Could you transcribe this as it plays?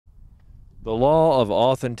The law of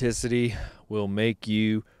authenticity will make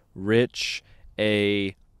you rich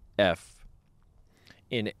AF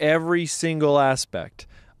in every single aspect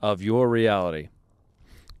of your reality.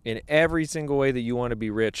 In every single way that you want to be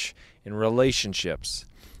rich in relationships,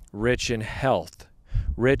 rich in health,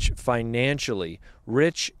 rich financially,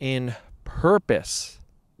 rich in purpose,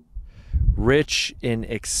 rich in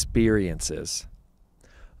experiences.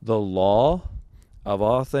 The law of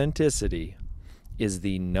authenticity is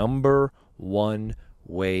the number one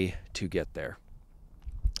way to get there.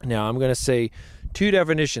 Now, I'm going to say two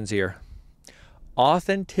definitions here.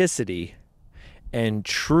 Authenticity and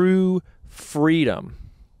true freedom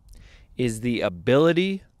is the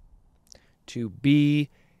ability to be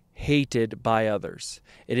hated by others.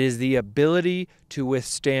 It is the ability to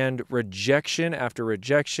withstand rejection after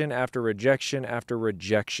rejection after rejection after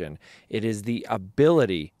rejection. It is the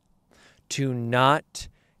ability to not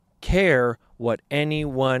care what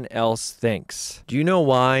anyone else thinks. Do you know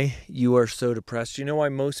why you are so depressed? Do you know why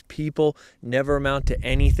most people never amount to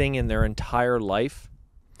anything in their entire life?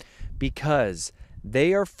 Because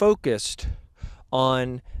they are focused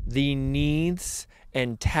on the needs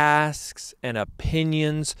and tasks and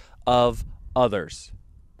opinions of others.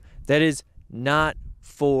 That is not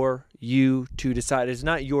for you to decide. It is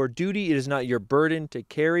not your duty. It is not your burden to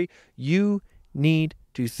carry. You need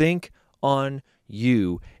to think on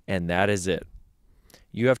you, and that is it.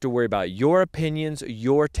 You have to worry about your opinions,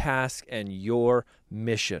 your task, and your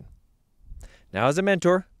mission. Now, as a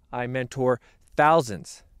mentor, I mentor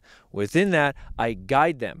thousands. Within that, I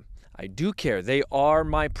guide them. I do care. They are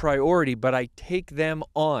my priority, but I take them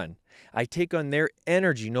on. I take on their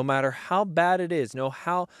energy, no matter how bad it is, no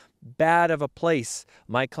how bad of a place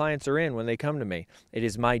my clients are in when they come to me. It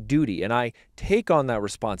is my duty, and I take on that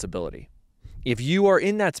responsibility. If you are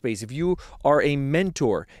in that space, if you are a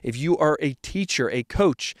mentor, if you are a teacher, a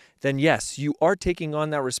coach, then yes, you are taking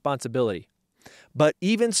on that responsibility. But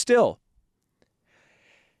even still,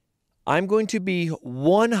 I'm going to be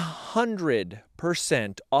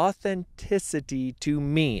 100% authenticity to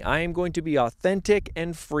me. I am going to be authentic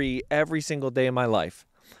and free every single day of my life.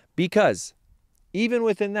 Because even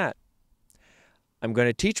within that, I'm going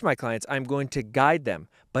to teach my clients, I'm going to guide them,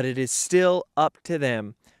 but it is still up to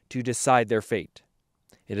them to decide their fate.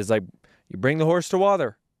 It is like you bring the horse to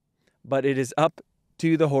water, but it is up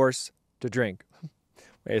to the horse to drink.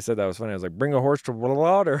 I said that was funny. I was like, bring a horse to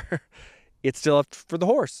water. It's still up for the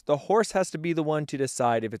horse. The horse has to be the one to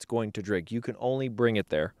decide if it's going to drink. You can only bring it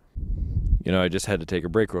there. You know, I just had to take a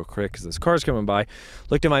break real quick because this car's coming by.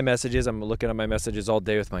 Looked at my messages. I'm looking at my messages all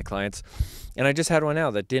day with my clients. And I just had one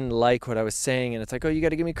out that didn't like what I was saying. And it's like, oh, you got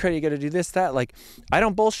to give me credit. You got to do this, that. Like, I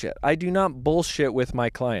don't bullshit. I do not bullshit with my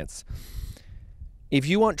clients. If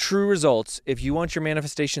you want true results, if you want your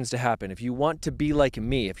manifestations to happen, if you want to be like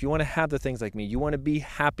me, if you want to have the things like me, you want to be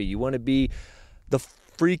happy, you want to be the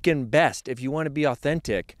freaking best, if you want to be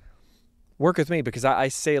authentic, work with me because I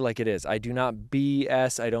say it like it is. I do not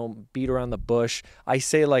BS. I don't beat around the bush. I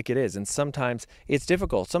say it like it is. And sometimes it's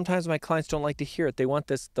difficult. Sometimes my clients don't like to hear it. They want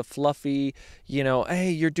the fluffy,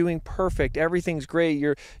 hey, you're doing perfect. Everything's great.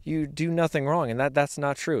 You do nothing wrong. And that's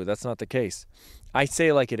not true. That's not the case. I say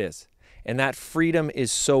it like it is. And that freedom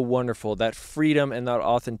is so wonderful. That freedom and that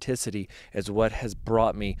authenticity is what has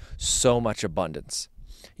brought me so much abundance.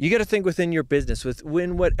 You got to think within your business,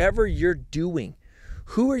 when whatever you're doing,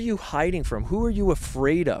 who are you hiding from? Who are you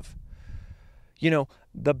afraid of?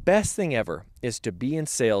 The best thing ever is to be in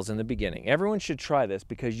sales in the beginning. Everyone should try this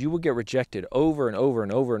because you will get rejected over and over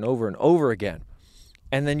and over and over and over again.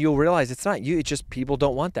 And then you'll realize it's not you. It's just people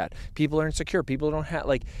don't want that. People are insecure. People don't have,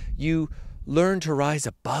 you learn to rise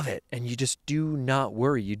above it and you just do not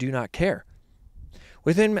worry. You do not care.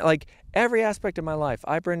 Within every aspect of my life,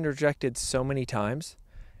 I've been rejected so many times.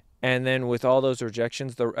 And then with all those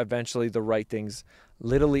rejections, eventually the right things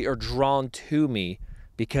literally are drawn to me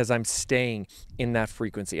because I'm staying in that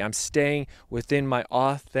frequency. I'm staying within my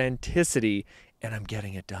authenticity and I'm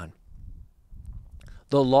getting it done.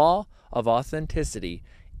 The law of authenticity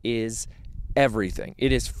is everything.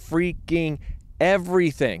 It is freaking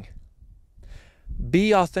everything.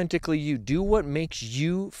 Be authentically you. Do what makes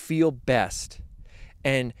you feel best.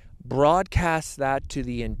 And broadcast that to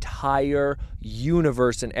the entire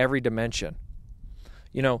universe in every dimension.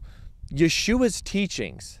 Yeshua's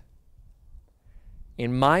teachings,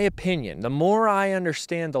 in my opinion, the more I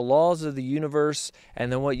understand the laws of the universe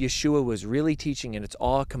and then what Yeshua was really teaching, and it's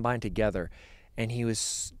all combined together, and he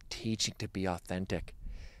was teaching to be authentic.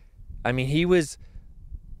 I mean, he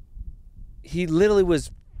literally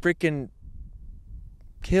was freaking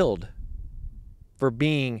killed for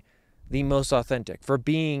being the most authentic, for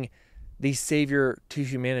being the savior to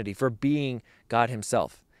humanity, for being God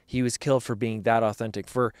himself. He was killed for being that authentic,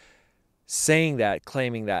 for saying that,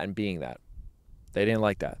 claiming that, and being that. They didn't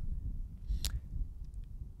like that.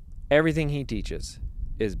 Everything he teaches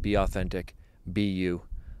is be authentic, be you,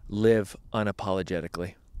 live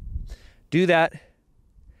unapologetically. Do that.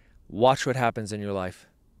 Watch what happens in your life.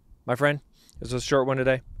 My friend, this was a short one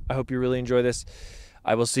today. I hope you really enjoy this.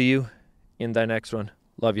 I will see you in the next one.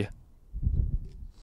 Love you.